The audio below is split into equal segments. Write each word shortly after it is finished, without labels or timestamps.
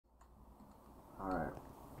Alright.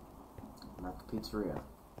 I'm at the pizzeria.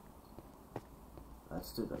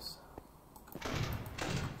 Let's do this.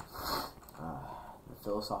 The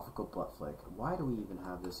philosophical butt flick. Why do we even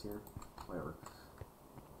have this here? Whatever.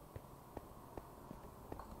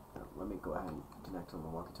 Let me go ahead and connect on the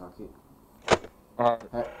walkie-talkie.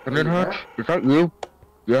 Is that you?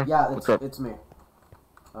 Yeah. Yeah, it's me.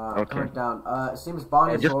 Okay. Coming down. It seems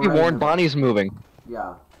Bonnie's just be warned, Bonnie's moving.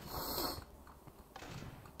 Yeah.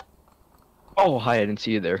 Oh, hi, I didn't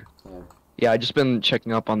see you there. Yeah. Yeah, I just been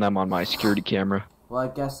checking up on them on my security camera. Well, I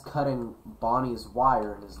guess cutting Bonnie's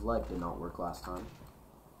wire in his leg did not work last time.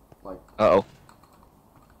 Like. Uh-oh.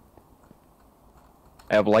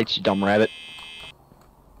 I have lights, you dumb rabbit.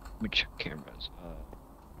 Let me check cameras.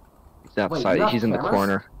 He's outside. He's in the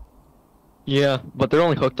corner. Yeah, but they're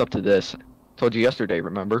only hooked up to this. Told you yesterday,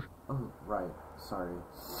 remember? Oh, right. Sorry.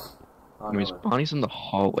 Anyways, Bonnie's in the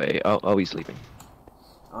hallway. Oh, he's leaving.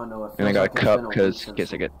 Oh no, it feels And I got like a cup because in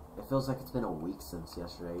case I get. It feels like it's been a week since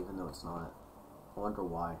yesterday, even though it's not. I wonder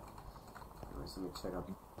why. Anyways, let me check out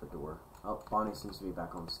the door. Oh, Bonnie seems to be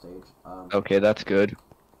back on stage. Okay, that's good.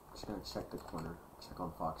 Just gonna check the corner. Check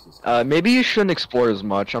on Foxy's. Maybe you shouldn't explore as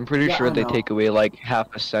much. I'm pretty sure they know. take away like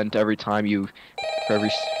half a cent every time you, for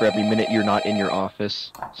every minute you're not in your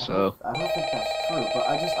office. So. I don't think that's true, but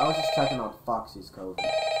I was just checking on Foxy's code.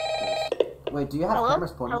 Wait, do you have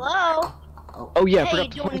cameras pointing? Hello? Oh yeah, Hey,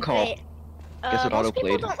 forgot the phone call. Guess it most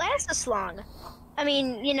auto-played. people don't last this long. I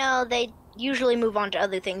mean, you know, they usually move on to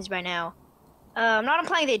other things by now. I'm not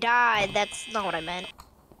implying they died, that's not what I meant.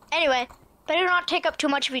 Anyway, better not take up too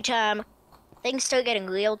much of your time. Things start getting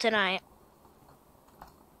real tonight.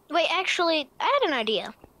 Wait, actually, I had an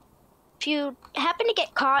idea. If you happen to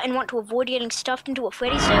get caught and want to avoid getting stuffed into a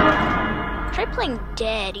Freddy suit, try playing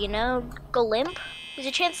dead, you know? Go limp. There's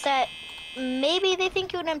a chance that maybe they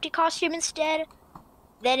think you're an empty costume instead.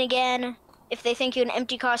 Then again, if they think you're an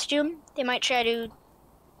empty costume, they might try to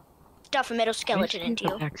stuff a metal skeleton into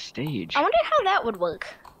you. Backstage. I wonder how that would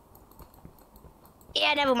work.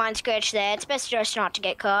 Yeah, never mind, scratch that. It's best just not to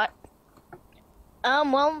get caught.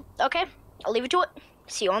 Well, okay. I'll leave it to it.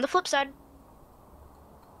 See you on the flip side.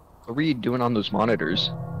 What were you doing on those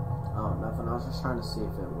monitors? Oh, nothing. I was just trying to see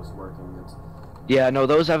if it was working. Yeah, no,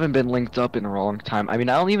 those haven't been linked up in a long time. I mean,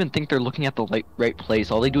 I don't even think they're looking at the right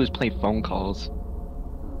place. All they do is play phone calls.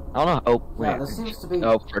 I don't know. Oh, wait. Yeah, this seems to be.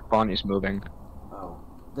 Oh, Frick Bonnie's moving. Oh,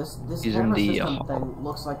 this He's camera in the, system thing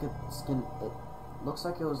looks like it looks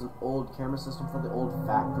like it was an old camera system for the old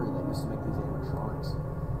factory that used to make these animatronics.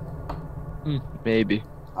 Maybe.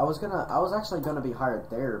 I was actually gonna be hired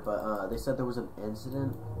there, but they said there was an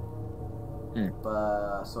incident.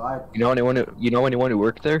 But so I. You know anyone who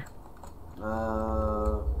worked there?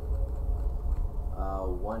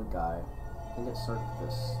 One guy. I think it started with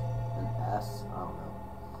an S. I don't know.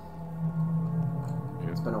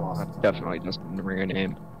 It's been a while since. Definitely doesn't ring a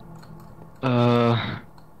name. Let's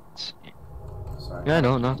see. Sorry. Yeah,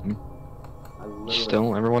 no, nothing. I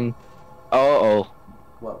Still, everyone. Oh.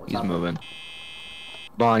 What? He's moving.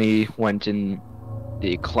 Bonnie went in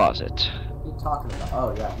the closet. What are you talking about?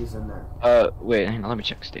 Oh yeah, he's in there. Wait, hang on, let me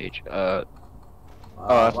check stage. Oh,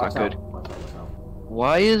 that's not good. Watch out.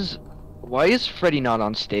 Why is Freddy not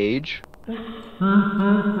on stage? Yeah,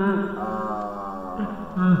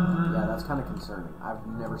 that's kind of concerning. I've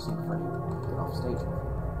never seen Freddy get off stage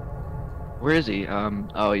before. Where is he?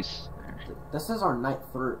 Oh, he's. This is our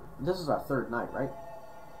This is our third night, right?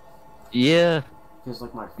 Yeah. Feels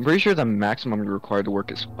like my. I'm pretty sure the maximum you're required to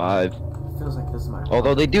work is 5. It feels like this is my.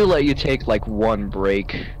 Although they do let you take like 1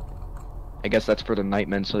 break. I guess that's for the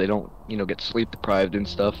nightmen, so they don't, get sleep deprived and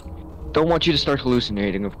stuff. Don't want you to start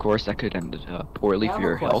hallucinating, of course. That could end poorly for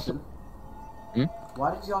your health.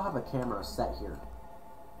 Why did y'all have a camera set here?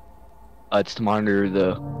 It's to monitor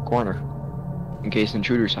the corner, in case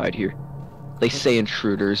intruders hide here. They say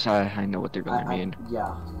intruders. I know what they're gonna mean.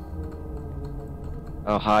 Yeah.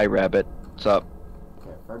 Oh, hi, Rabbit. What's up?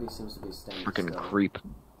 Okay, Freddy seems to be staying. Freaking creep.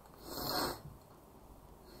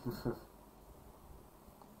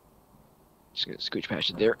 Just gonna scooch past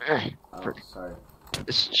you there. Oh, sorry.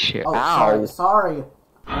 This chair. Oh, Ow! sorry.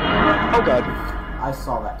 Oh god. I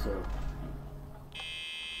saw that too.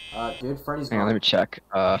 Dude, Freddy's gone. Hang on, let me check.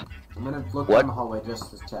 I'm gonna look down the hallway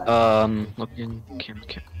just to check. Looking.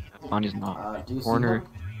 Bonnie's not. Do you corner.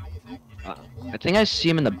 see him? I think I see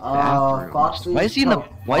him in the bathroom. Why is he in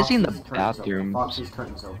the bathroom? Foxy's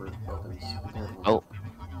curtains opens. Oh.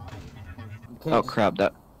 Oh crap!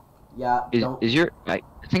 That. Yeah. Is your? I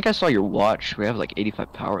think I saw your watch. We have like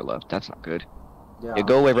 85 power left. That's not good. Yeah. Yeah,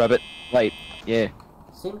 go away, Rabbit. Light. Yeah.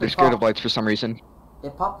 They're scared of lights for some reason.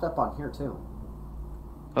 It popped up on here too.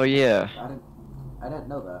 Oh yeah. I didn't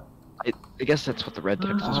know that. I guess that's what the red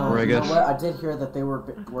text is for, I You guess. know what? I did hear that they were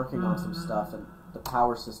working on some stuff, and the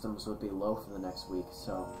power systems would be low for the next week,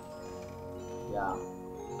 so... Yeah.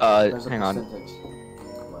 There's a hang on. percentage.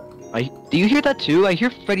 What? Do you hear that too? I hear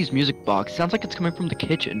Freddy's music box. Sounds like it's coming from the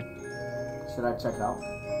kitchen. Should I check it out?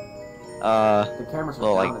 The cameras are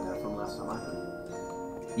well, down like, in there from last time I heard.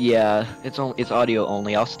 yeah, it's audio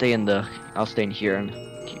only. I'll stay in here and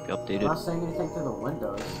keep you updated. I'm not saying anything through the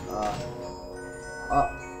windows.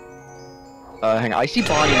 Hang on. I see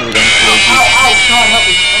Bonnie moving. Ow! God, help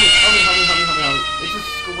me! It just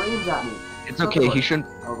screamed at me. It's okay. He shouldn't.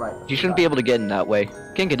 Oh right. He shouldn't be able to get in that way.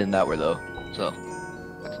 Can't get in that way though. So.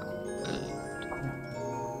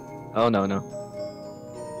 Oh no.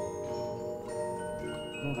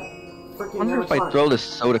 I wonder if I throw this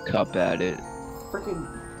soda cup at it. Freaking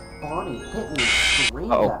Bonnie hit me and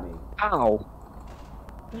screamed at me. Ow.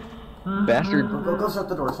 Bastard. Go shut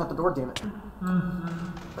the door. Shut the door, damn it.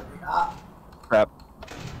 Crap.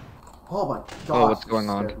 Oh my gosh. Oh, what's going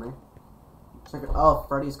on? Me. Check it. Oh,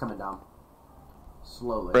 Freddy's coming down.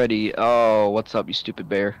 Slowly. Freddy, oh, what's up, you stupid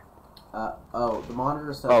bear? Oh, the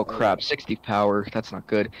monitor says... Oh crap, 60 power. That's not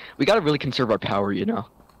good. We gotta really conserve our power, you know.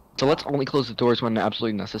 So let's only close the doors when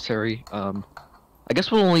absolutely necessary. I guess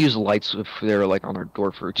we'll only use the lights if they're like on our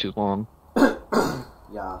door for too long.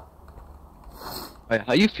 Yeah.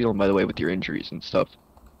 How you feeling, by the way, with your injuries and stuff?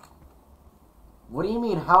 What do you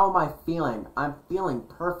mean, how am I feeling? I'm feeling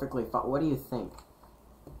perfectly fine. What do you think?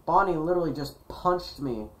 Bonnie literally just punched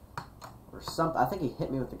me. Or something. I think he hit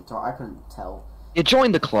me with the guitar. I couldn't tell. You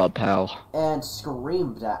joined the club, pal. And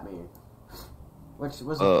screamed at me. Which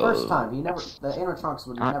was the first time. He never... The animatronics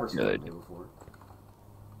would never scream at me before.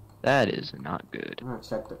 That is not good. I'm gonna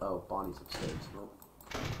check the... Oh, Bonnie's upstairs. Nope.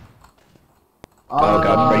 Oh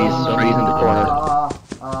god, Freddy's in the corner.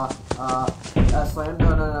 Slam,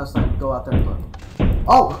 no, Slam, go out there and look.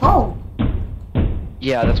 Oh!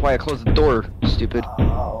 Yeah, that's why I closed the door, stupid.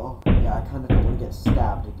 Oh, yeah, I kinda don't want to get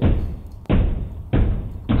stabbed again.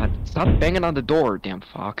 God, stop banging on the door, damn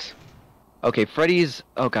fox. Okay, Freddy's...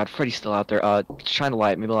 Oh god, Freddy's still out there. Shine the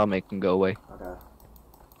light, maybe I'll make him go away. Okay.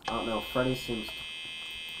 I don't know, Freddy seems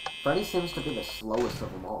to be the slowest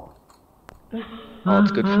of them all. Oh,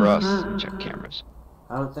 it's good for us. Check cameras.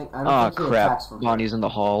 I don't think he crap. attacks from Bonnie's in the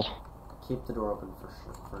hall. Keep the door open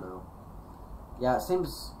for now. Yeah, it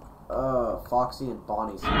seems Foxy and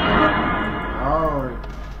Bonnie seem oh.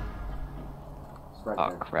 It's right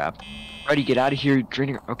there. Crap. Freddy, get out of here,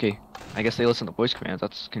 draining. Okay, I guess they listen to voice commands.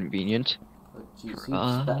 That's convenient. Oh,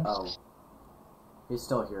 jeez, he's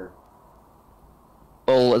still here.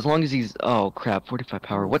 Well, as long as he's... Oh, crap, 45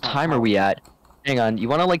 power. What time are we at? Hang on, you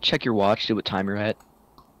wanna, like, check your watch, see what time you're at?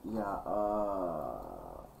 Yeah,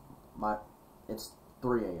 it's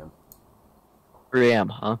 3 a.m. 3 a.m.,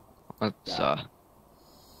 huh? That's,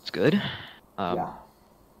 it's good. Yeah.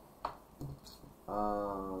 I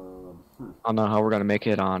don't know how we're gonna make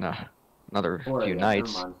it on, another few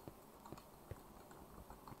nights. Never mind.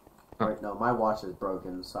 Wait, no, my watch is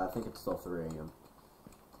broken, so I think it's still 3 a.m.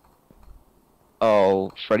 Oh,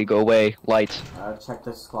 Freddy, go away. Lights. Check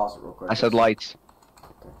this closet real quick. I said lights.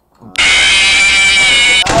 Okay.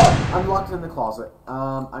 I'm locked in the closet.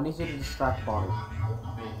 I need you to distract Bonnie.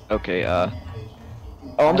 Okay,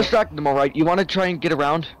 Oh, I'm distracting them, alright. You wanna try and get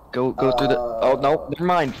around? Go through the... Oh, no, never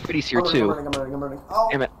mind. Freddy's here, too. I'm running. Oh.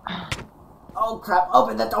 Damn it. Oh, crap.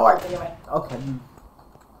 Open the door, damn it. Okay.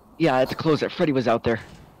 Yeah, I had to close it. Freddy was out there.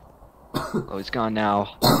 Oh, he's gone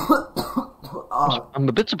now. I'm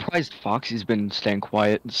a bit surprised Foxy's been staying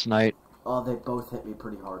quiet this night. Oh, they both hit me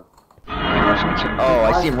pretty hard. Oh,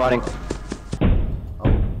 I see him running.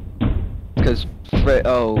 Because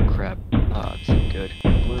oh, crap. Oh, it's not good.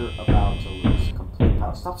 We're about to lose complete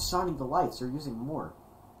power. Stop shining the lights. You're using more.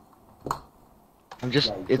 I'm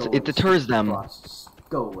just... it deters them. Just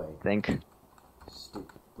go away. I think.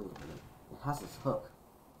 Stupid. Wait a minute. It has this hook.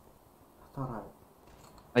 I thought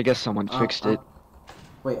I guess someone fixed it.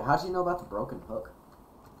 Wait, how'd you know about the broken hook?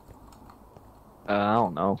 I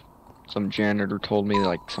don't know. Some janitor told me,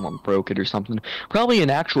 like, someone broke it or something. Probably an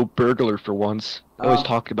actual burglar for once. I always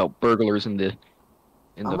talked about burglars in the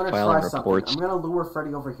filing reports. I'm gonna lure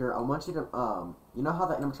Freddy over here. I want you to, you know how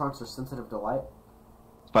the animatronics are sensitive to light?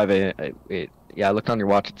 5 a.m. Yeah, I looked on your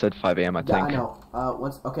watch. It said 5 a.m. I think. Yeah, I know.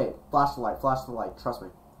 Okay, flash the light. Trust me.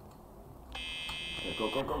 Okay, go.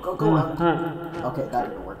 Okay, that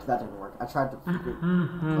didn't work. I tried to.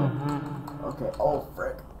 Oh. Okay. Oh,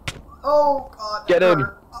 frick. Oh God. Get in.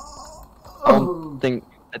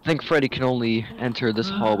 I think Freddy can only enter this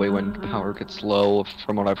hallway when power gets low,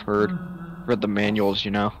 from what I've heard. Read the manuals,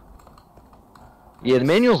 you know. Yeah, the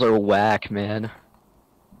manuals are whack, man.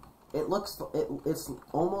 It looks, it's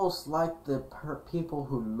almost like the people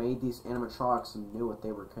who made these animatronics knew what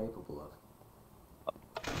they were capable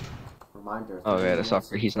of. Reminder. Oh yeah, that's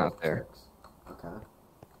after he's not there. Okay.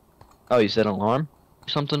 Oh, you said alarm or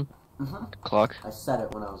something? Clock. I said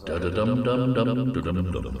it when I was okay,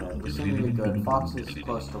 we seem to be good. Foxy's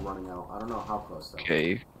close to running out. I don't know how close though.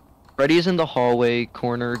 Okay. Freddy's in the hallway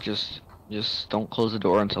corner. Just don't close the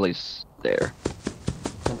door until he's there.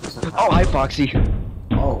 Oh, hi, Foxy.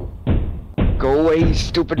 Oh. Go away,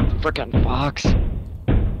 stupid frickin' fox.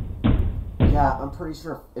 Yeah, I'm pretty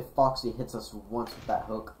sure if Foxy hits us once with that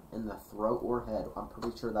hook in the throat or head, I'm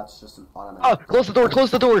pretty sure that's just an automatic. Oh, close the door,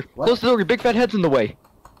 close the door! What? Close the door, your big fat head's in the way.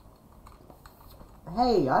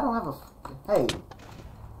 Hey, I don't have a... Hey.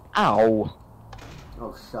 Ow.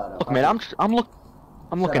 Oh, shut up. Look, man,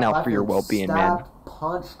 I'm looking out for your well-being, man. Stabbed,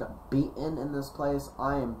 punched, beaten in this place.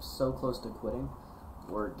 I am so close to quitting.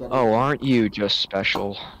 We're getting... Oh, aren't you just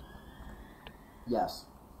special? Yes.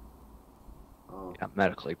 Yeah,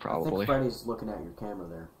 medically, probably. I think Freddy's looking at your camera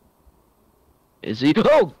there. Is he?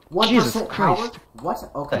 Oh, 1% Jesus Christ. Howard? What?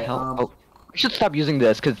 Okay, The hell? Oh, I should stop using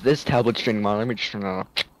this, because this tablet's turning on. Let me just turn it off.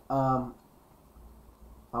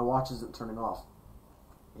 My watch isn't turning off.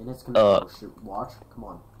 And it's gonna... Oh, shoot. Watch? Come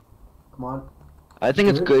on. Come on. I think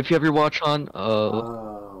it's good if you have your watch on.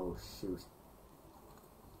 Oh, shoot.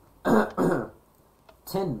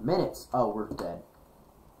 10 minutes. Oh, we're dead.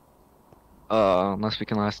 Unless we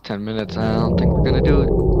can last 10 minutes, I don't think we're gonna do it.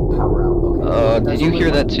 Power out. Okay. Did you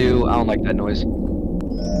hear that too? I don't like that noise.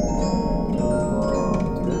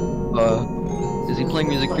 Is he playing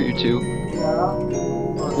music for you too? Yeah.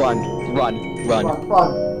 Run. Run.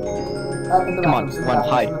 Come on, run,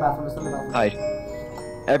 hide. Hide.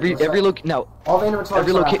 Every now. All the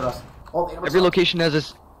animatronics are after us. Every location has a.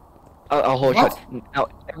 I'll hold shut. Now,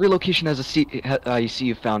 every location has a you see,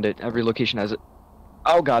 you found it. Every location has it.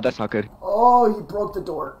 Oh god, that's not good. Oh, he broke the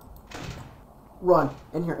door. Run.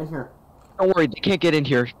 In here, in here. Don't worry, they can't get in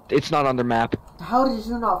here. It's not on their map. How did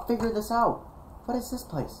you not figure this out? What is this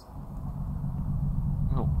place?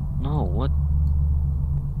 No, what?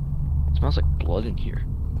 It smells like blood in here.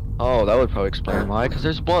 Oh, that would probably explain why, because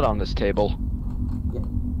there's blood on this table.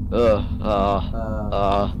 Yeah.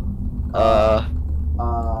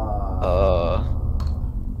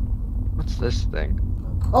 What's this thing?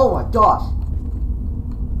 Oh my gosh!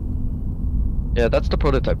 Yeah, that's the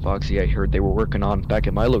prototype Foxy I heard they were working on back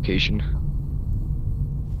at my location.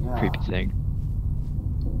 Yeah. Creepy thing.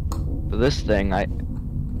 But this thing, I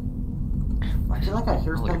feel like I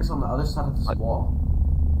hear things on the other side of this wall.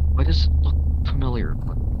 Why does it look familiar?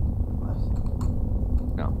 What?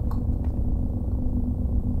 No.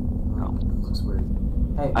 No. It looks weird.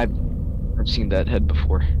 Hey. I've seen that head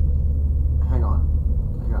before. Hang on.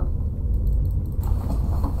 Hang on.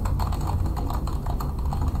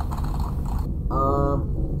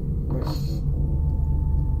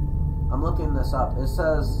 I'm looking this up. It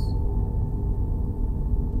says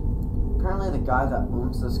apparently the guy that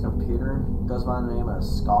owns this computer goes by the name of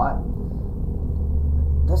Scott.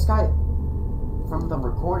 This guy, from the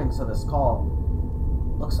recordings of this call,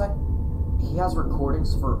 looks like he has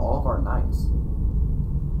recordings for all of our nights.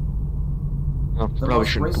 Oh, probably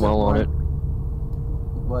shouldn't dwell on it.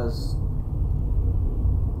 Was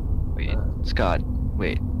wait, Scott.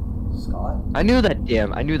 Wait. Scott? I knew that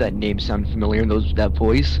name sounded familiar. That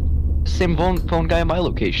voice. Same phone guy at my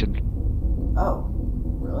location. Oh,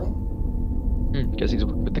 really? Because he's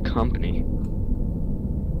with the company.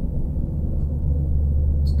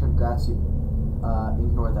 Congrats, you.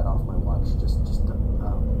 Ignore that off my watch. Just.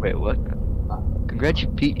 Wait, what? Congrats, you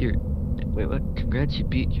beat your. Wait, what? Congrats, you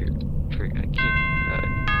beat your. I can't.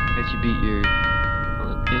 Congrats, you beat your.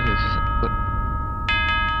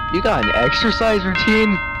 You got an exercise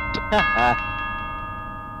routine?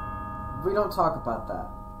 We don't talk about that.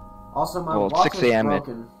 Also, my watch 6 is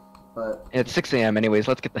broken, but... It's 6 a.m. anyways,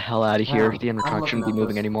 let's get the hell out of here. The animatronic shouldn't be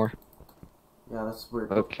moving anymore. Yeah, that's weird.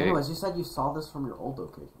 Okay. Anyways, you said you saw this from your old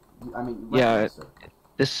location. Yeah,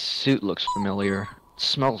 this suit looks familiar. It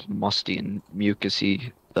smells musty and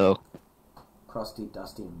mucusy, though. Crusty,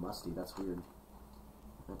 dusty, and musty, that's weird.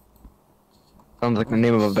 Sounds like the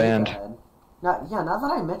name of a band. Now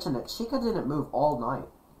that I mention it, Chica didn't move all night.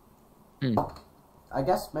 I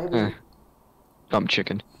guess maybe... Dumb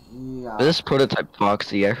chicken. Yeah. But this prototype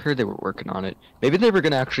Foxy, I heard they were working on it. Maybe they were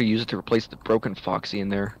gonna actually use it to replace the broken Foxy in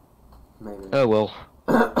there. Maybe. Oh well.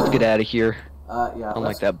 Let's get out of here. Yeah. I don't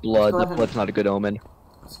like that blood. That blood's not a good omen.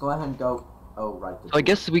 Let's go ahead and go... Oh, right. So I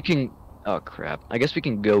guess we can... Oh crap. I guess we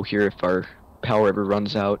can go here if our power ever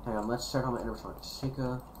runs out. Hang on, let's check on the animatronics.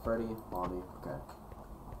 Chica, Freddy, Mommy. Okay.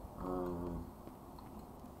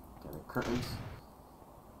 Okay, the curtains.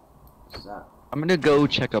 What's that? I'm gonna go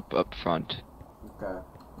check up front. Okay.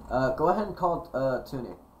 Go ahead and call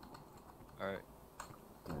Toonie. Alright.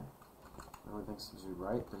 Okay. Everything seems to be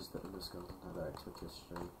right. There's the endoscope that I took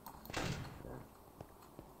yesterday. There.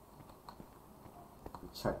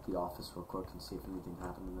 Check the office real quick and see if anything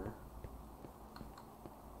happened in there.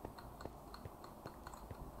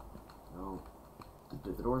 No.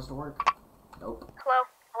 Did the doors work? Nope. Hello?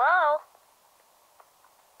 Hello?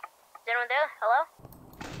 Is anyone there? Hello?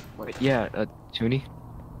 Wait, yeah, Toonie?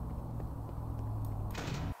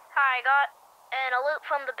 Hi, I got an alert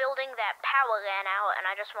from the building that power ran out, and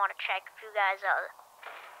I just want to check if you guys are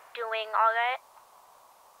doing alright.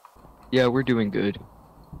 Yeah, we're doing good.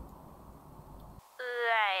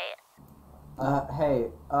 Right.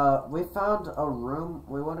 Hey, we found a room.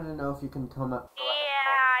 We wanted to know if you can come up. Yeah,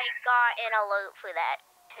 I got an alert for that,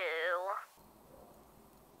 too.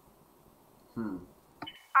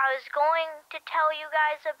 I was going to tell you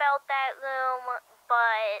guys about that room,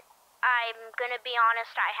 but I'm gonna be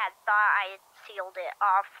honest, I had thought I had sealed it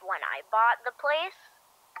off when I bought the place.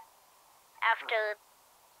 After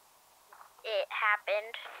it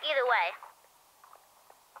happened. Either way.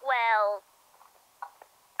 Well,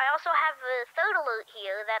 I also have a third alert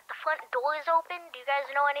here that the front door is open. Do you guys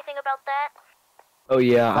know anything about that? Oh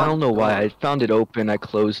yeah, I don't know why. I found it open, I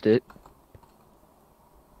closed it.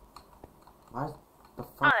 Why is the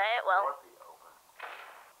front Alright, well.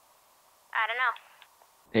 I don't know.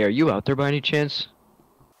 Hey, are you out there by any chance?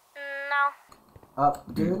 No.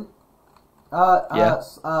 Dude? Yeah.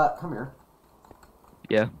 Come here.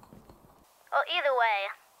 Yeah. Well, either way.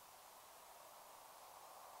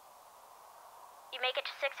 You make it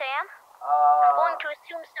to 6 a.m.? I'm going to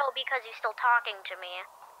assume so because you're still talking to me.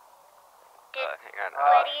 Did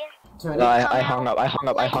Freddy? No, I hung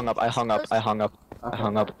up.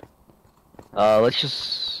 Okay. Let's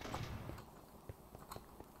just...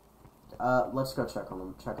 Let's go check on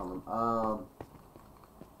them.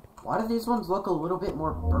 Why do these ones look a little bit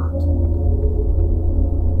more burnt?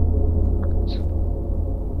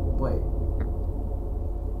 Wait.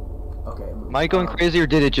 Okay, move. Am I going crazy or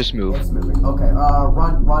did it just move? It's moving. Okay,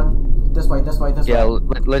 run. This way. Yeah,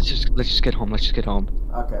 let's just get home.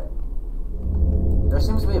 Okay. There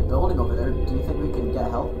seems to be a building over there. Do you think we can get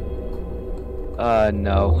help?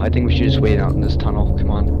 No. I think we should just wait out in this tunnel.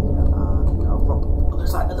 Come on. No. Other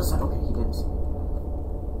side. Okay, he didn't see.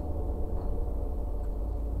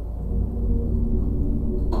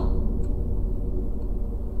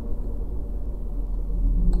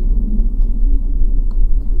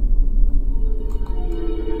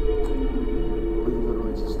 We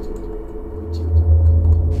literally just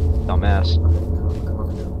Dumbass. Okay, come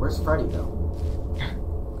over here. Where's Freddy though?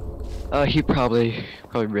 He probably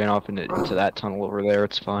ran off into that tunnel over there.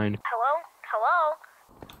 It's fine. Hello?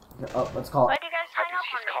 Okay, oh, let's call Why it. do you guys hang up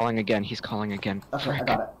on me? He's calling again. Okay, Frick. I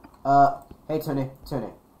got it. Hey, Tony.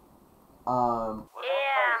 Yeah.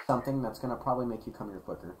 Something that's gonna probably make you come here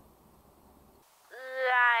quicker.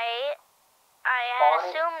 Right. I had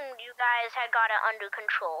assumed you guys had got it under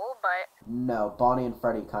control, but No, Bonnie and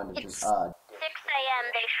Freddy kind of just, 6 a.m.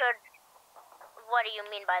 they should... What do you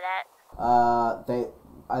mean by that?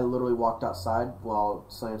 I literally walked outside while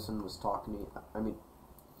Slamsun was talking to me. I mean,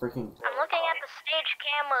 freaking... I'm looking at the stage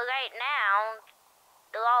camera right now.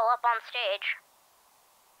 They're all up on stage.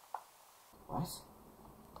 What?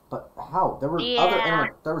 But how? There were Yeah.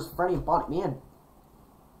 other there was Freddy and Bonnie. Man,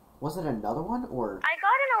 was it another one, or... I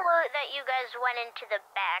got an alert that you guys went into the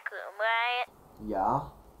back room, right? Yeah?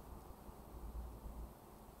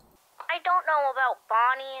 I don't know about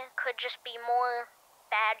Bonnie. Could just be more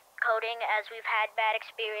bad coding, as we've had bad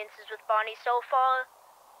experiences with Bonnie so far.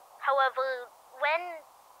 However, when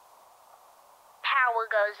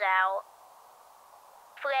power goes out,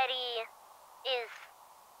 Freddy is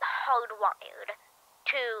hardwired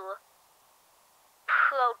to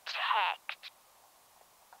protect.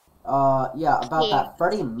 Yeah, about that.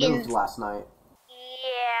 Freddy moved last night.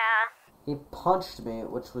 Yeah. He punched me,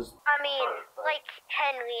 which was... I mean, like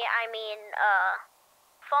Henry,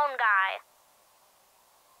 phone guy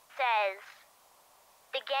says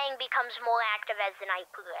the gang becomes more active as the night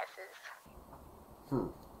progresses.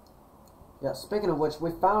 Yeah, speaking of which,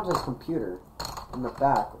 we found his computer in the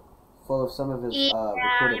back, full of some of his,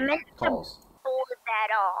 recorded calls. Board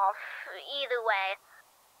that off. Either way,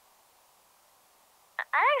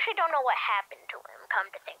 I actually don't know what happened to him, come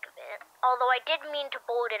to think of it. Although I did mean to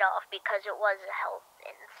board it off because it was a health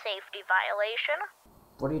and safety violation.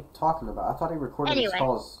 What are you talking about? I thought he recorded his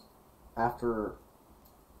calls after,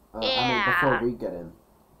 before we get in.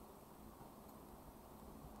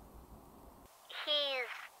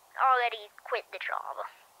 He's already quit the job.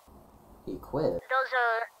 He quit? Those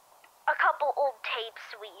are a couple old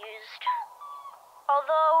tapes we used.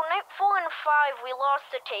 Although, night 4 and 5 we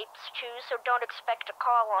lost the tapes too, so don't expect a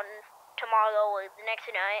call on tomorrow or the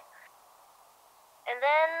next night. And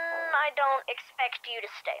then, I don't expect you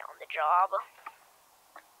to stay on the job.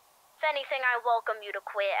 If anything, I welcome you to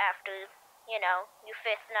quit after, you know, your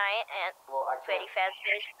 5th night at Freddy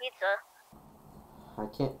Fazbear's Pizza. I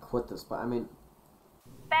can't quit this, but I mean...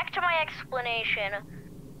 Back to my explanation.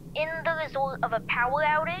 In the result of a power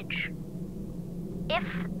outage, if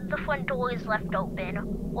the front door is left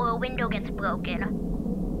open, or a window gets broken,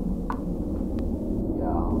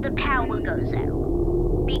 the power goes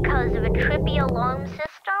out. Because of a trippy alarm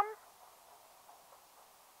system.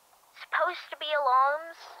 Supposed to be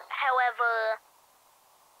alarms, however,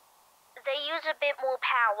 they use a bit more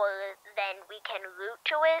power than we can route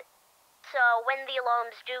to it, so when the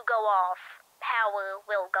alarms do go off, power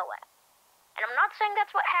will go out. And I'm not saying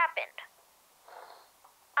that's what happened.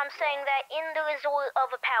 I'm saying that in the result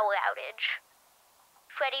of a power outage,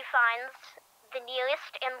 Freddy finds the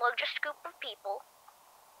nearest and largest group of people,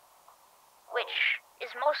 which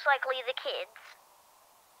is most likely the kids,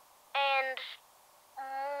 and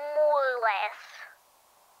more or less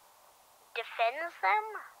defends them?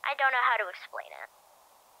 I don't know how to explain it.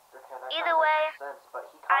 Either way,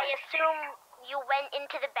 I assume you went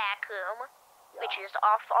into the back room, which is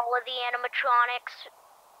off all of the animatronics,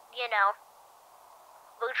 you know,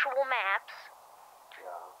 virtual maps.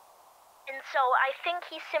 And so I think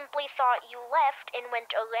he simply thought you left and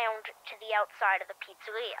went around to the outside of the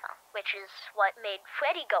pizzeria, which is what made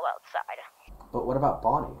Freddy go outside. But what about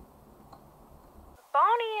Bonnie?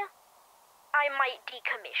 Bonnie, I might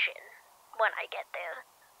decommission when I get there.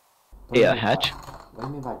 Yeah, Hatch? What do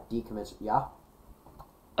you mean by decommission? Yeah?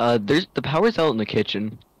 There's the power's out in the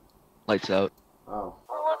kitchen. Lights out. Oh.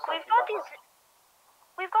 Look,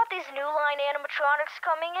 we've got these new line animatronics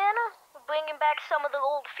coming in, bringing back some of the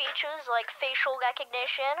old features like facial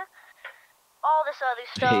recognition, all this other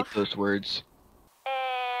I stuff. hate those words.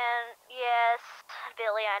 And yes,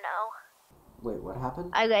 Billy, I know. Wait, what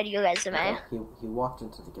happened? I read your resume. He walked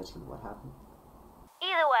into the kitchen. What happened?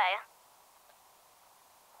 Either way,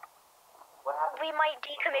 we might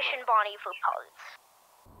decommission Bonnie for parts.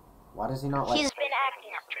 Why does he not like... He's been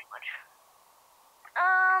acting up too much.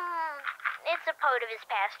 It's a part of his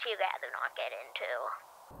past he'd rather not get into.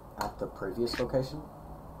 At the previous location?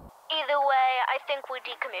 Either way, I think we're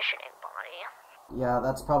decommissioning Bonnie. Yeah,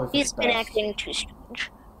 that's probably for He's the been best. acting too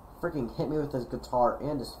strange. Freaking hit me with his guitar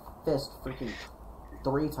and his fist freaking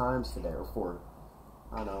 3 times today, or 4.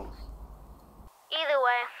 I don't know. Either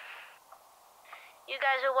way, you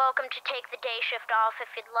guys are welcome to take the day shift off if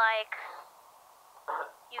you'd like.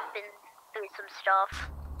 You've been through some stuff.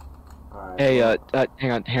 Alright. Hey,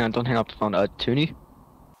 hang on, don't hang up the phone. Toonie?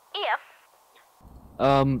 Yeah.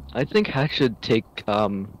 I think Hatch should take,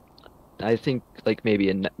 I think, like, maybe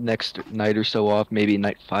a next night or so off, maybe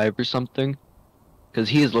night 5 or something. Because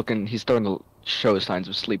he's starting to show signs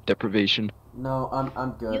of sleep deprivation. No,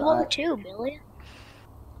 I'm good. You work too, Billy.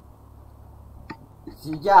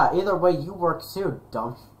 Yeah, either way, you work too,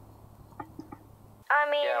 dumb. I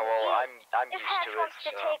mean, yeah, well, I'm if used Hatch to it. wants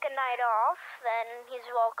to take a night off, then he's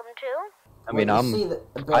welcome to. I mean,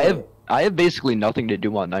 See I have basically nothing to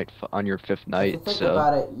do on your 5th night, if you think so.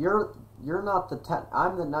 about it, you're not the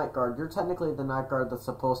I'm the night guard. You're technically the night guard that's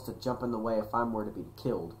supposed to jump in the way if I'm were to be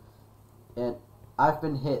killed. And I've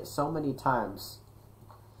been hit so many times.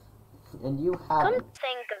 And you haven't. Come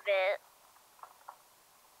think of it,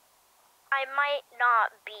 I might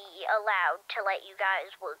not be allowed to let you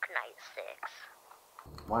guys work night 6.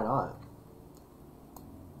 Why not?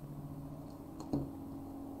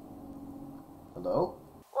 Hello?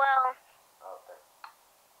 Well,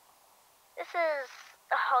 this is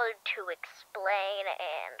hard to explain,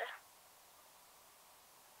 and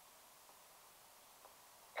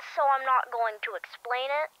so I'm not going to explain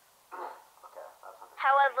it.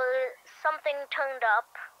 However, something turned up,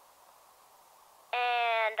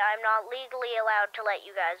 and I'm not legally allowed to let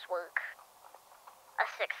you guys work a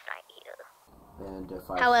 6th night here. And if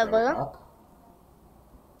I However, show up?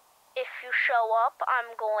 If you show up,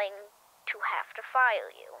 I'm going to have to fire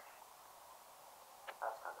you.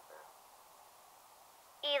 That's kind of fair.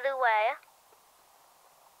 Either way,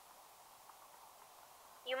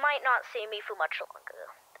 you might not see me for much longer,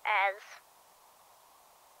 as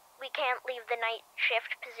we can't leave the night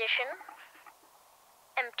shift position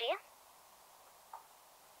empty.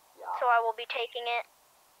 Yeah. So I will be taking it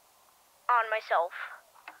on myself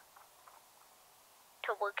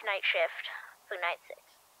to work night shift for night 6.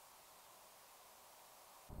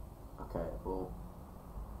 Okay, well,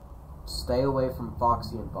 stay away from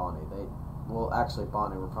Foxy and Bonnie. They Well, actually,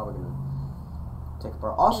 Bonnie, we're probably gonna take a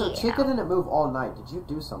break. Also, Yeah. Chica didn't move all night. Did you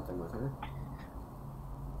do something with her?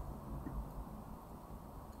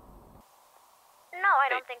 No, I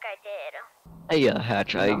don't think I did. Hey,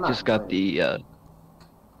 Hatch, Yeah, I'm I not just got complaining. the,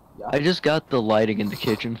 Yeah. I just got the lighting in the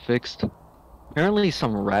kitchen fixed. Apparently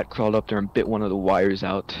some rat crawled up there and bit one of the wires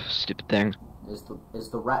out. Stupid thing. Is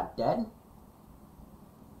the rat dead?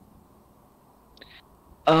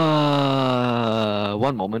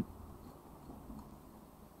 One moment.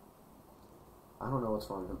 I don't know what's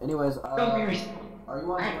wrong with him. Anyways, are you on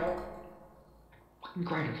the way? Fucking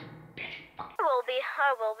grinder. I will be.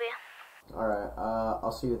 I will be. Alright,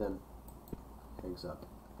 I'll see you then. Hangs up.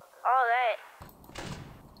 Alright.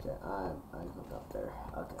 Okay, I'm hooked up there.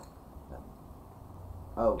 Okay.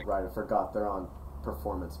 Oh, right, I forgot. They're on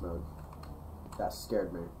performance mode. That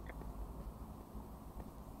scared me.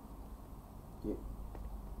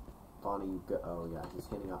 Bonnie, you go. Oh, yeah, he's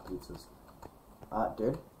handing out pizzas.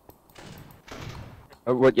 Dude?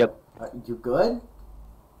 Oh, what? Yep. You good?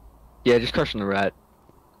 Yeah, just crushing the rat.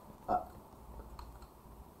 But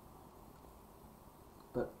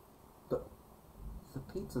the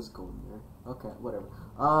pizza's going there. Okay, whatever.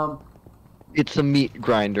 It's a meat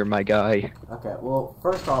grinder, my guy. Okay, well,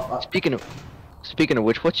 first off, Speaking of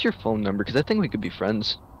which, what's your phone number? Because I think we could be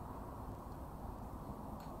friends.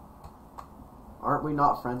 aren't we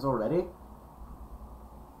not friends already?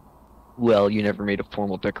 Well, you never made a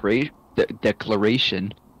formal declaration.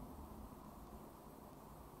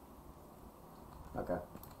 Okay.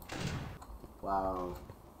 Wow.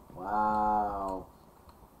 Wow.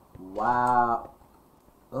 Wow.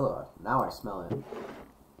 Ugh, now I smell it.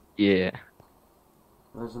 Yeah.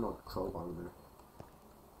 There's no crowbar in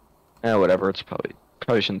there. Whatever. It's probably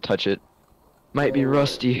shouldn't touch it. Might be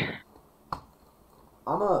rusty.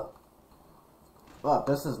 Oh,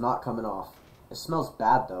 this is not coming off. It smells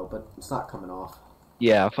bad though, but it's not coming off.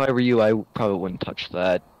 Yeah, if I were you, I probably wouldn't touch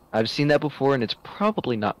that. I've seen that before, and it's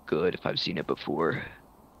probably not good if I've seen it before.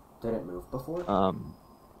 Did it move before?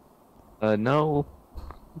 No.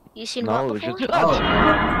 You seen No, what it's before? just... Oh.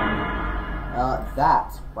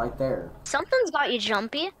 That right there. Something's got you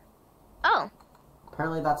jumpy. Oh.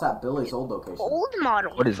 Apparently that's at Billy's old location. Old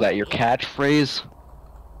model. What is that, your catchphrase?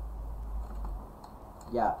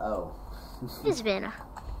 Yeah, oh. It's been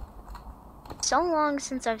so long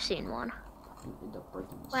since I've seen one. You end up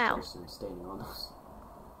breaking the Wow. stairs and standing on those.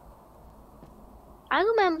 I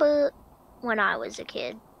remember when I was a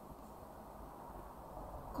kid.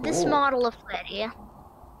 This Cool. model of Freddy.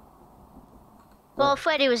 Well,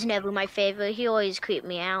 Freddy was never my favorite. He always creeped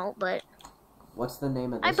me out, but What's the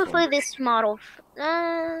name of I this prefer one? this model.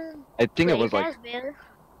 I think it was like... Fazbear.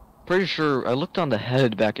 Pretty sure I looked on the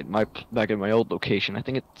head back at my old location. I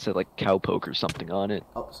think it said like cowpoke or something on it.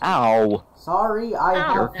 Oh, sorry. Ow! Sorry,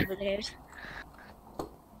 I I don't remember theirs.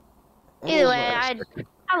 Either way,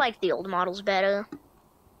 I like the old models better.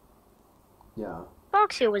 Yeah.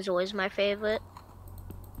 Foxy was always my favorite.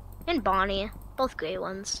 And Bonnie. Both great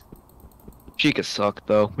ones. Chica sucked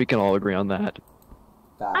though. We can all agree on that.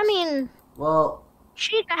 I mean, well,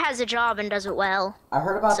 Chica has a job and does it well. I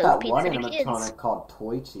heard about So that pizza one for the kids. animatronic called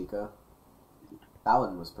Toy Chica. That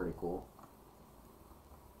one was pretty cool.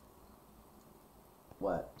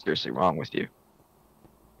 What? Seriously wrong with you.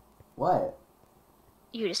 What?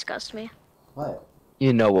 You disgust me. What?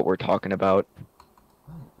 You know what we're talking about.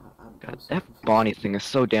 What? I'm God, so that confused. Bonnie thing is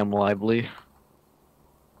so damn lively.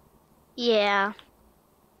 Yeah.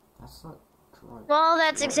 That's not right. Well,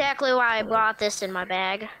 that's exactly why I brought this in my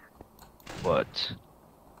bag. What?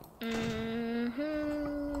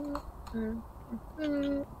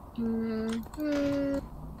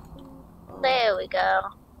 There we go.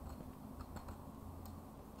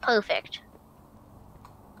 Perfect.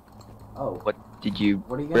 Oh. What did you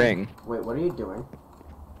What are you bring? Wait, what are you doing?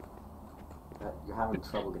 You're having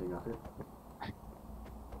trouble getting up here.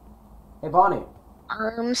 Hey, Bonnie.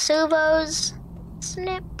 Servos.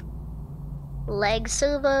 Snip. Leg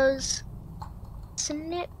servos.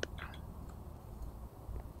 Snip.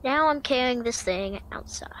 Now I'm carrying this thing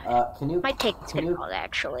outside. Can you? Might take this can you, dog,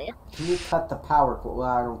 actually. Can you cut the power cord? Well,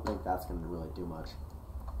 I don't think that's gonna really do much.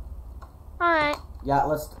 Alright. Yeah,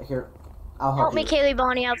 let's here. I'll help Help me you. carry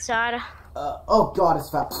Bonnie outside. Oh God, it's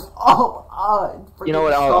fat. Oh, You know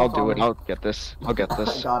what? I'll do it. it. I'll get this. I'll get I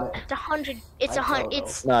this. got it. It's 100. It's I 100. don't know.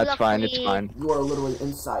 It's No, it's fine. It's roughly- fine. You are literally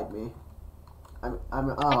inside me. I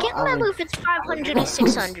can't remember if it's 500 or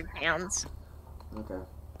 600 pounds. Okay.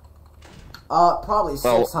 Probably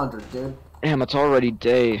Well- 600, dude. Damn, it's already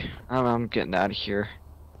day. I'm getting out of here.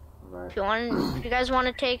 Right. If you guys want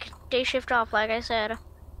to take day shift off, like I said.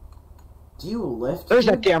 Do you lift? There's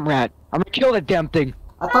dude? that damn rat. I'm gonna kill that damn thing.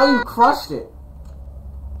 I thought you crushed it.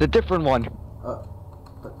 The different one.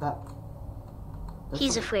 But that...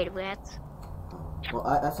 He's afraid of rats. Well,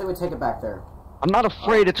 I say we take it back there. I'm not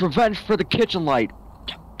afraid. It's revenge for the kitchen light.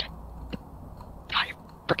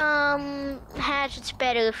 Hatch, it's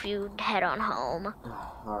better if you head on home.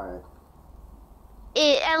 Alright.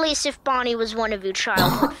 At least if Bonnie was one of your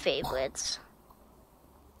childhood favorites.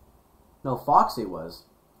 No, Foxy was.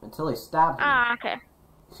 Until he stabbed me. Ah, okay.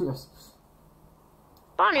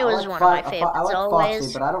 Bonnie was one of my favorites I like always.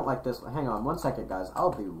 Foxy, but I don't like this one. Hang on 1 second, guys.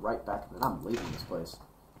 I'll be right back, and I'm leaving this place.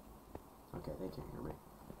 Okay, they can't hear me.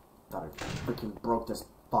 Thought I freaking broke this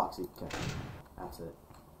Foxy. Okay, that's it.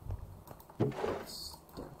 This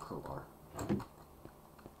damn crowbar.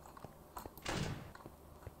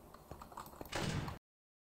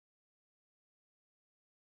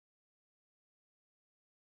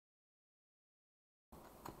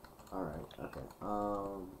 Alright, okay.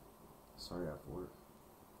 Sorry, F4.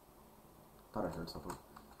 Thought I heard something.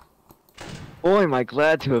 Boy, am I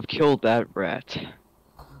glad to have killed that rat.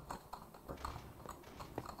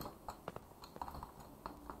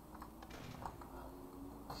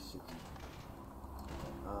 Shoot.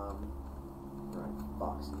 Right,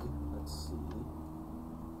 Foxy. Let's see.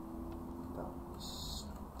 That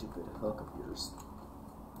stupid hook of yours.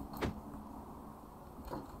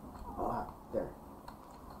 Ah, there.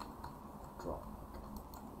 Drop.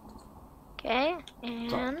 Okay,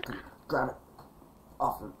 and Grab it.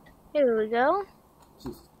 Off him. here we go.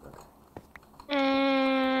 Jesus. Okay.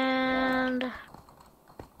 And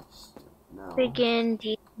Now. begin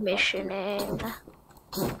decommissioning.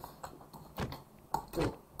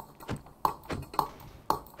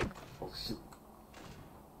 Oh shoot.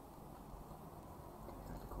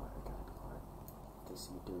 I gotta be quiet. If they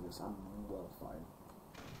see me doing this, I'm well fine.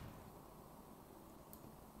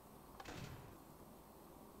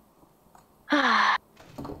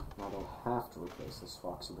 Now they'll have to replace this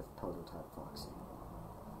Foxy with prototype Foxy.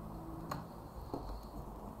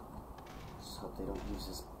 Just hope they don't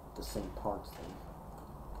use the same parts thing.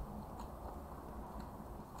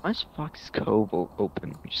 Why is Fox's Cove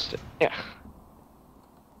open? Just yeah.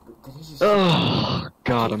 Did he just... Oh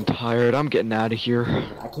God, I'm tired. I'm getting out of here.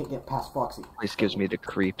 I can't get past Foxy. This gives me the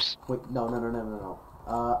creeps. Wait, no.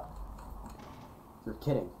 You're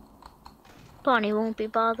kidding. Bonnie won't be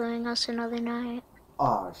bothering us another night.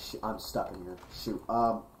 Oh, I'm stuck in here. Shoot.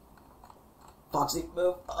 Foxy,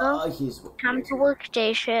 move. He's... Time to work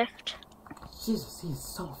day shift. Jesus, he's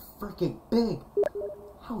so freaking big.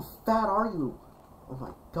 How fat are you? Oh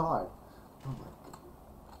my god. Oh my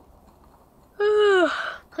god.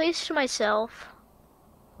 Place to myself.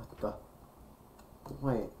 What the...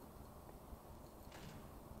 Wait.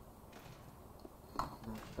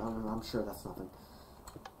 I'm sure that's nothing.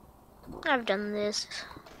 Come on. I've done this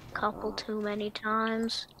a couple too many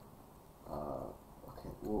times. Okay,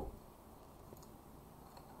 well...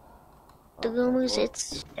 The room is,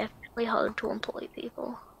 it's definitely hard to employ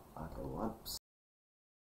people. Okay, well,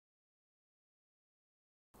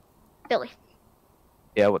 Billy.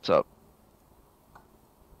 Yeah, what's up?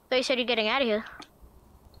 So you said you're getting out of here.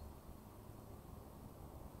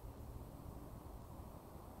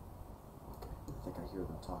 I think I hear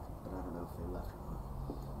them talking, but I don't know if they left or not.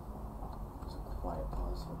 There's a quiet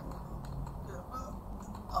pause, okay.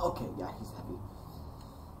 Okay, yeah, he's heavy.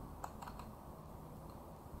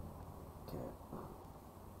 Okay.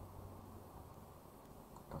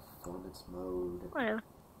 Performance mode. Whatever.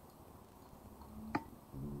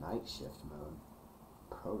 Night shift mode.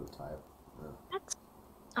 Prototype. That's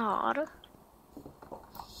odd.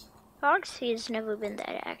 Foxy has never been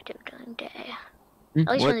that active during day. At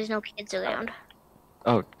least when there's no kids around.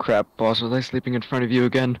 Oh crap, boss, was I sleeping in front of you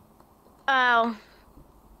again? Oh.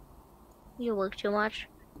 You work too much.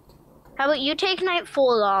 How about you take night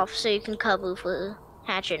 4 off so you can cover for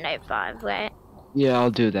Hatch at night 5, right? Yeah,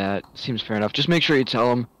 I'll do that. Seems fair enough. Just make sure you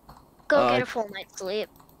tell him. Go get a full night's sleep.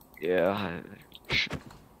 Yeah.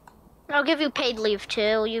 I'll give you paid leave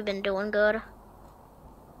too. You've been doing good. Okay,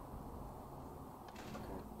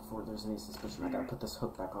 before there's any suspicion, I gotta put this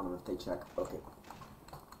hook back on them if they check. Okay.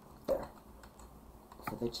 There.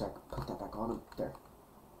 Before they check, put that back on them. There.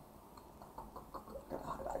 I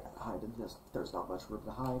gotta hide in this. There's not much room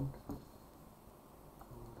to hide. Oh,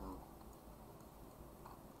 no.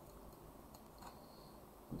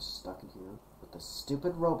 I'm stuck in here with the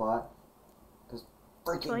stupid robot. Because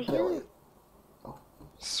freaking Billy. Oh.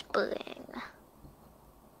 Spring.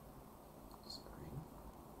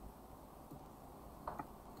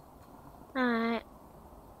 Alright.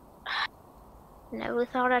 Never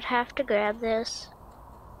thought I'd have to grab this.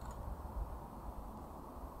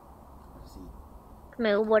 Come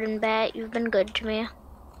here, wooden bat. You've been good to me.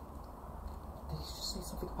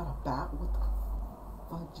 bat? What the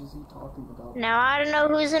fudge is he talking about? Now, I don't know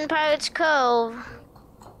who's in Pirate's Cove,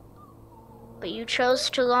 but you chose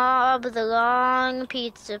to rob the wrong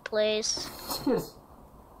pizza place.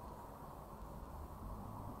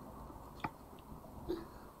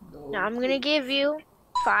 Now, I'm gonna give you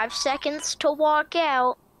 5 seconds to walk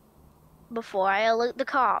out before I alert the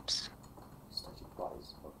cops.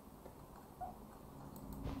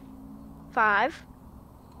 5,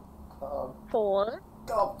 4.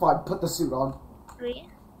 Oh, fine. Put the suit on. 3,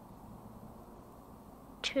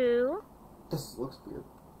 2. This looks weird.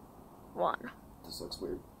 1. This looks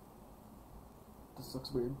weird. This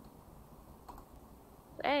looks weird.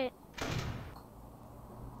 Hey.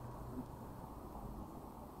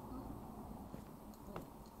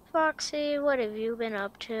 Foxy, what have you been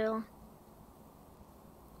up to?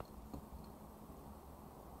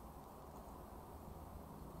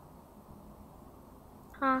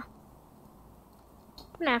 Huh? I'm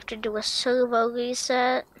gonna have to do a servo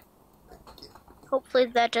reset. Hopefully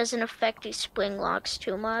that doesn't affect these spring locks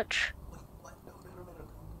too much.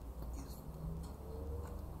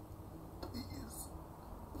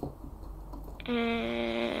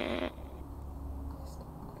 And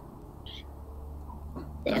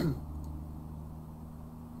there.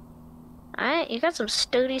 Alright, you got some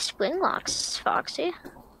sturdy spring locks, Foxy.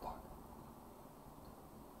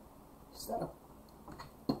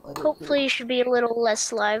 Hopefully you should be a little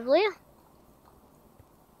less lively.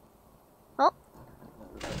 Oh.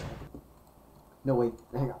 No, wait.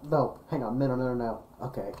 Hang on. No, hang on. No.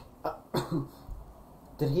 Okay.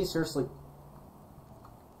 Did he seriously...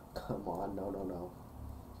 Come on. No.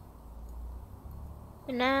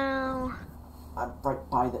 Now... I'm right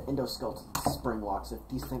by the endoskeleton spring locks. If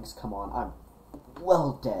these things come on, I'm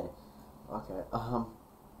well dead. Okay,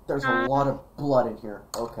 there's a lot of blood in here.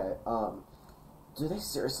 Okay, do they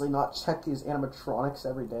seriously not check these animatronics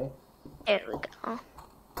every day? There we go.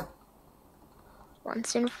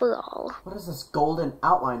 Once and for all. What is this golden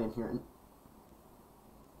outline in here?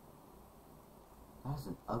 That is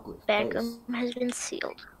an ugly face. Beckham has been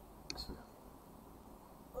sealed.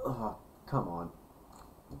 Come on.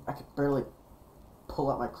 I could barely pull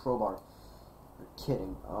out my crowbar. You're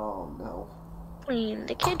kidding. Oh, no. Clean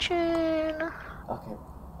the kitchen. Okay,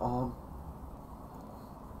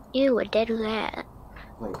 Ew, a dead rat.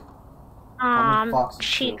 Wait.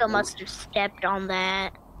 Chica must have stepped on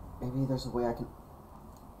that. Maybe there's a way I can...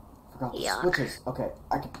 Forgot the Yuck. switches. Okay,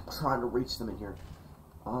 I can try to reach them in here.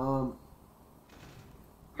 Alright.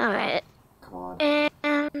 Come on.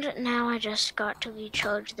 And now I just got to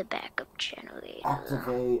recharge the backup generator.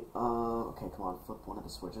 Activate, okay, come on, flip one of the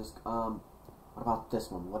switches. What about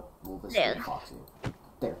this one? What will this There. do, Foxy?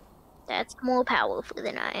 There. That's more powerful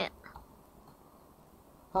than I am.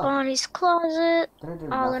 Huh. Bonnie's closet. Didn't do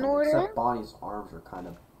All nothing, in order. except Bonnie's arms are kind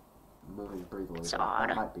of moving breathily. It's but odd.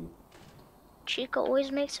 That might be. Chica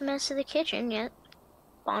always makes a mess of the kitchen, yet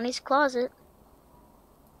Bonnie's closet.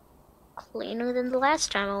 Cleaner than the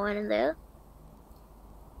last time I went in there.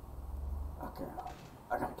 Okay,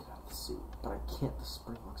 I gotta get out of the suit, but I can't. The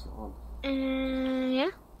spring locks are on.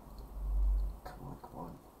 Yeah. Come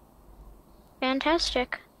on.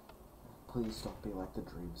 Fantastic. Please don't be like the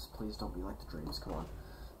dreams. Please don't be like the dreams. Come on.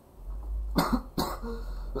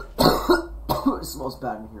 It smells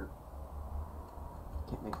bad in here.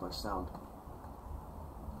 Can't make much sound.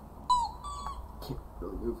 Can't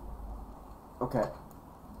really move. Okay.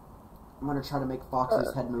 I'm gonna try to make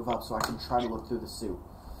Foxy's head move up so I can try to look through the suit.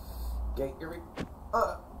 Okay, here we...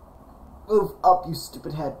 move up, you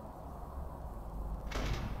stupid head.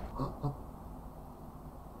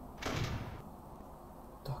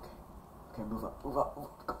 Okay, move up. Come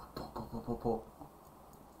on, pull.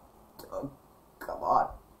 Come on.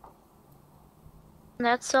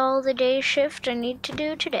 That's all the day shift I need to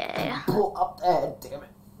do today. Pull up the head, damn it.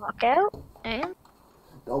 Walk out, and...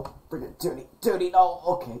 No, bring it, Tootie, no,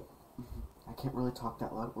 okay. I can't really talk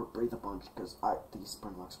that loud or breathe a bunch because these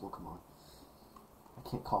spring locks will come on. I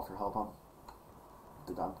can't call for help, I'm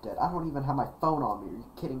dead. I don't even have my phone on me, are you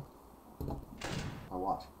kidding? My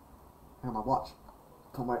watch. Here, my watch.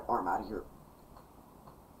 Pull my arm out of here.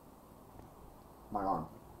 My arm.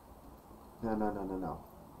 No.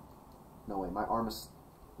 No way, my arm is...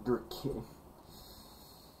 You're kidding.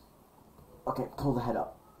 Okay, pull the head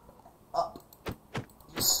up. Up.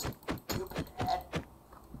 You stupid head.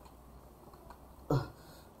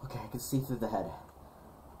 Okay, I can see through the head.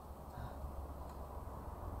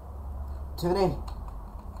 Toonie,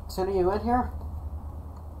 you in here?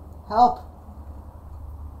 Help!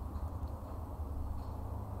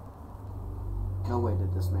 No way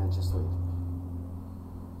did this man just leave.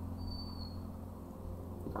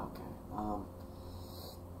 Okay,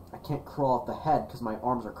 I can't crawl out the head because my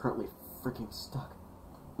arms are currently freaking stuck.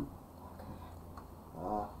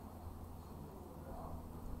 Okay.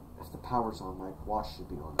 If the power's on, my watch should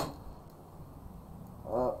be on.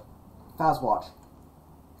 Faz watch.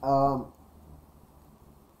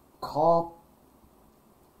 Call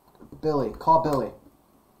Billy. Call Billy.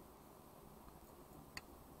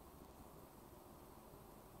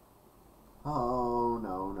 Oh,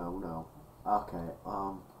 no. Okay,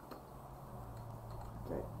 okay.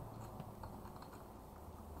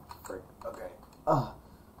 Frick, okay.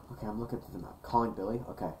 Okay, I'm looking through the map. Calling Billy?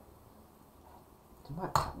 Okay. Did my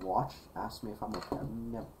watch ask me if I'm okay?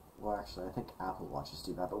 Never. Well, actually, I think Apple Watches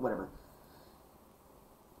do that, but whatever.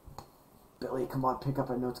 Billy, come on, pick up.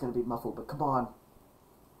 I know it's gonna be muffled, but come on.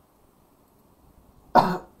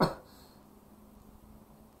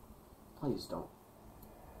 Please don't.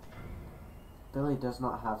 Billy does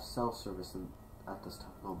not have cell service at this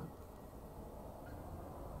moment.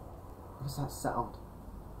 What is that sound?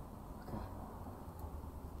 Okay.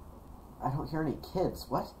 I don't hear any kids.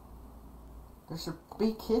 What? There should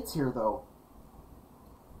be kids here, though.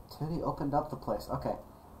 Teddy opened up the place. Okay.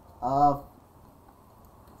 No.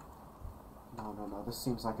 This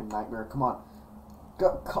seems like a nightmare. Come on.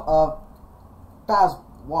 Baz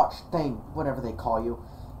watch thing, whatever they call you.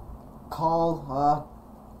 Call,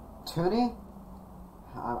 Toonie?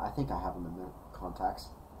 I think I have him in their contacts.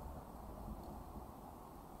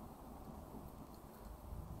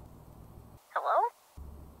 Hello?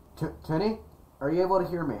 Toonie? Are you able to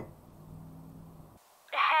hear me?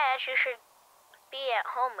 Hash, you should be at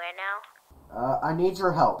home right now. I need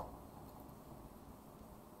your help.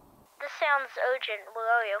 This sounds urgent. Where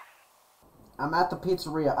are you? I'm at the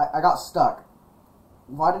pizzeria. I got stuck.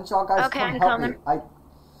 Why didn't y'all guys come help me?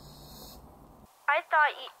 I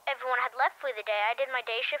thought everyone had left for the day. I did my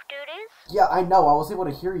day shift duties. Yeah, I know. I was able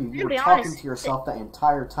to hear you. You were talking honest, to yourself the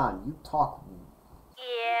entire time. You talk.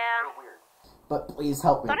 Yeah. But please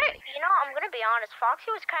help me. But I'm gonna be honest.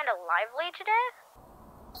 Foxy was kind of lively today.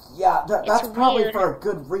 Yeah, that's probably weird. for a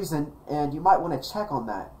good reason, and you might want to check on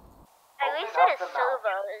that. At least it is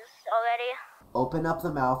servos already. Open up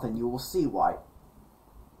the mouth and you will see why.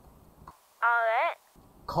 Alright.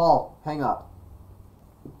 Call. Hang up.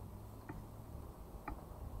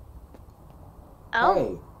 Oh?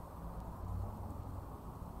 Hey.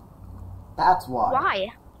 That's why. Why?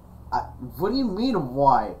 What do you mean,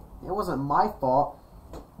 why? It wasn't my fault.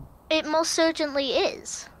 It most certainly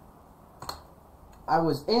is. I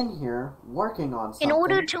was in here working on something. In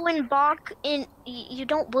order to embark in... You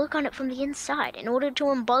don't work on it from the inside. In order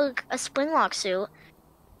to embark a springlock suit,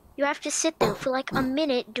 you have to sit there for like a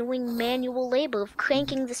minute doing manual labor of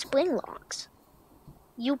cranking the spring locks.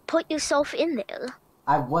 You put yourself in there.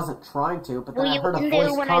 I wasn't trying to, but then I heard a voice coming. Were you in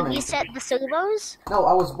there when I reset the servos? No,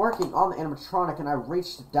 I was working on the animatronic and I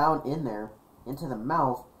reached down in there, into the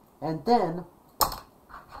mouth, and then,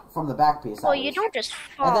 from the back piece, Well, you don't just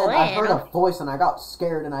fall and then in. I heard a voice and I got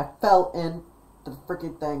scared and I fell in the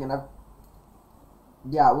freaking thing and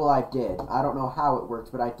yeah, well, I did. I don't know how it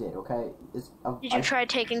worked, but I did, okay? Did you try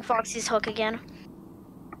taking Foxy's hook again?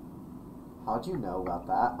 How'd you know about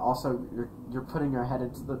that? Also, you're putting your head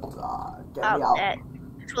into the... get me out.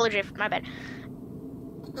 Control drift, my bad.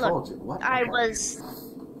 Control drift? What? I Okay.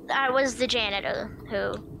 was the janitor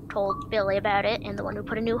who told Billy about it and the one who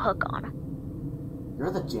put a new hook on.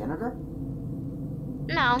 You're the janitor?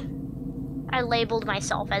 No. I labeled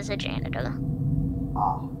myself as a janitor.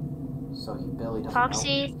 Ah. So Billy doesn't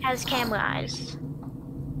Foxy know. has camera eyes.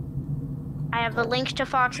 I have the link to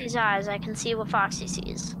Foxy's eyes. I can see what Foxy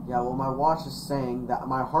sees. Yeah, well, my watch is saying that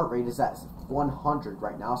my heart rate is at 100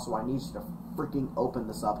 right now, so I need you to freaking open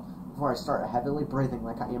this up before I start heavily breathing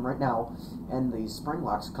like I am right now, and the spring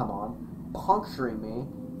locks come on, puncturing me,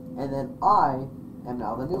 and then I am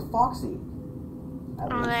now the new Foxy.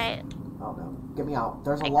 Alright. Oh no. Get me out.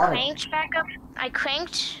 There's a lot of... I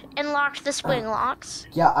cranked and locked the spring locks.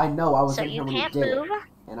 Yeah, I know. I was So in here you when you can't did move. it.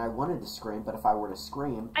 And I wanted to scream, but if I were to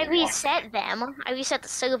scream... I reset them. I reset the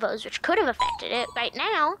servos, which could have affected it. Right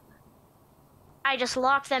now, I just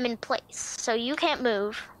locked them in place. So you can't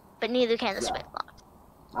move, but neither can the spring locks.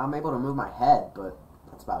 I'm able to move my head, but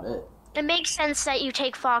that's about it. It makes sense that you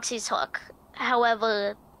take Foxy's hook.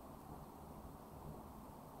 However,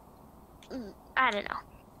 I don't know.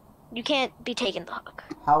 You can't be taking the hook.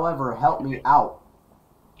 However, help me out.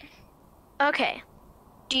 Okay.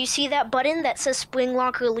 Do you see that button that says spring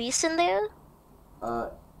lock release in there?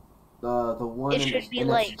 The one It in, should be in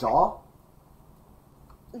like... its jaw?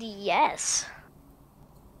 Yes.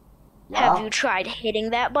 Yeah? Have you tried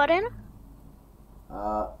hitting that button?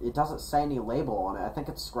 It doesn't say any label on it. I think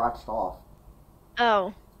it's scratched off.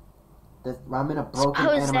 Oh. I'm in a broken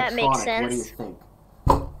Suppose that makes animatronic. What do you sense. think?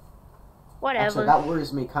 Whatever. Actually, that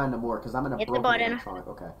worries me kind of more because I'm in a Hit the broken button. animatronic.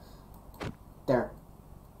 Okay. There.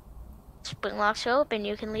 Spring locks are open.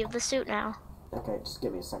 You can leave the suit now. Okay, just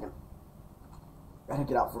give me a second. Gotta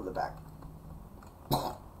get out from the back.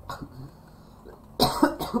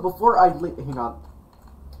 Before I leave, hang on.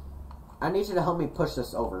 I need you to help me push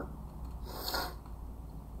this over.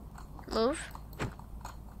 Move.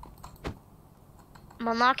 I'm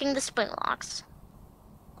unlocking the spring locks.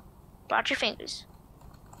 Watch your fingers.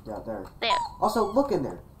 Yeah, there. There. Also, look in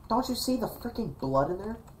there. Don't you see the freaking blood in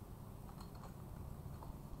there?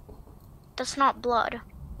 That's not blood.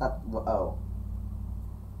 Oh.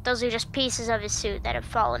 Those are just pieces of his suit that have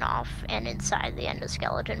fallen off and inside the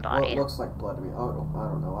endoskeleton Well, body. it looks like blood to me. Oh, I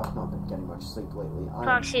don't know. I've not been getting much sleep lately.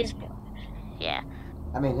 Foxy's... Yeah.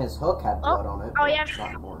 I mean, his hook had blood on it. Oh, but yeah.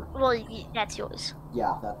 not more. Well, that's yours.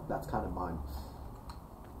 Yeah, that's kind of mine.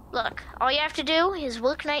 Look, all you have to do is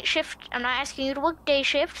work night shift. I'm not asking you to work day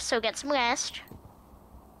shift, so get some rest.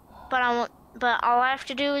 But all I have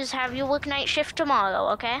to do is have you work night shift tomorrow,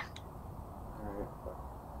 okay? Alright.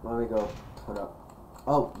 Let me go put up.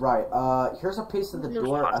 Oh, right. Here's a piece of the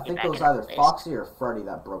door. I think it was either Foxy or Freddy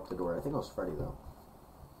that broke the door. I think it was Freddy, though.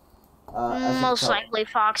 Most likely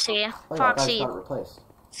Foxy. Oh, yeah, Foxy got it replaced.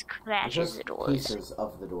 crashes the doors. Pieces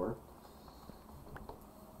of the door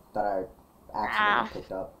that I accidentally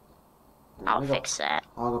picked up. Here, I'll fix that.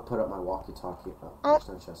 I'm gonna put up my walkie-talkie. Oh. There's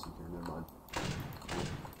no chest in here. Never mind.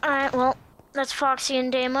 Alright, well, that's Foxy in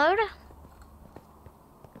day mode.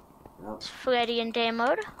 Yep. It's Freddy in day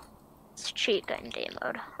mode. It's Chica in day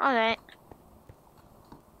mode. Alright.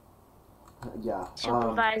 Yeah.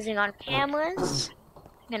 Supervising on cameras.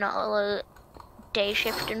 Alert day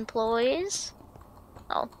shift employees.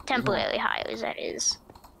 Oh, temporary hires, that is.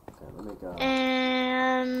 Okay, let me go.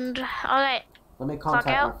 And alright. Let me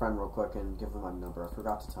contact my friend real quick and give him my number. I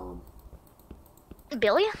forgot to tell him.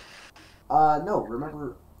 Billy? No,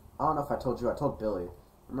 remember, I don't know if I told you, I told Billy.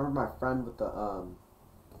 Remember my friend with the,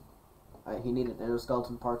 he needed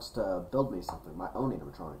endoskeleton parts to build me something, my own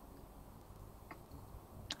animatronic.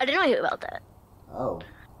 I didn't know about that. Oh,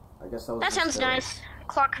 I guess that was That sounds Billy. nice.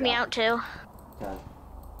 Clock me out too. Okay,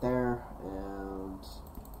 there, and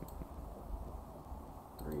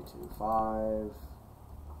 325,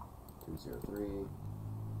 203,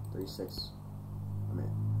 36,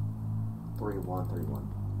 3131.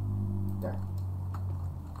 There.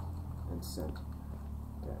 And send.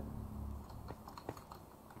 Okay.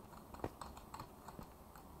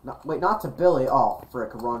 No, wait, not to Billy. Oh,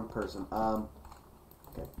 frick, wrong person.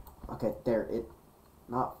 Okay. Okay, there.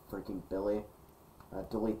 Not freaking Billy.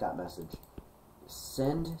 Delete that message.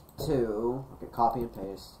 Send to. Okay, copy and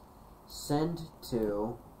paste. Send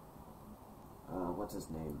to. What's his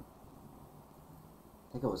name?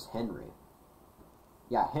 I think it was Henry.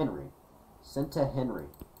 Yeah, Henry. Send to Henry.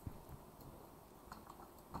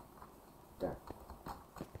 There.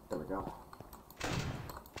 There we go.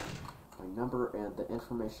 My number and the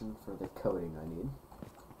information for the coding I need.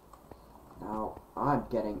 Now, I'm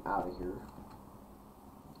getting out of here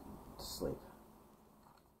to sleep.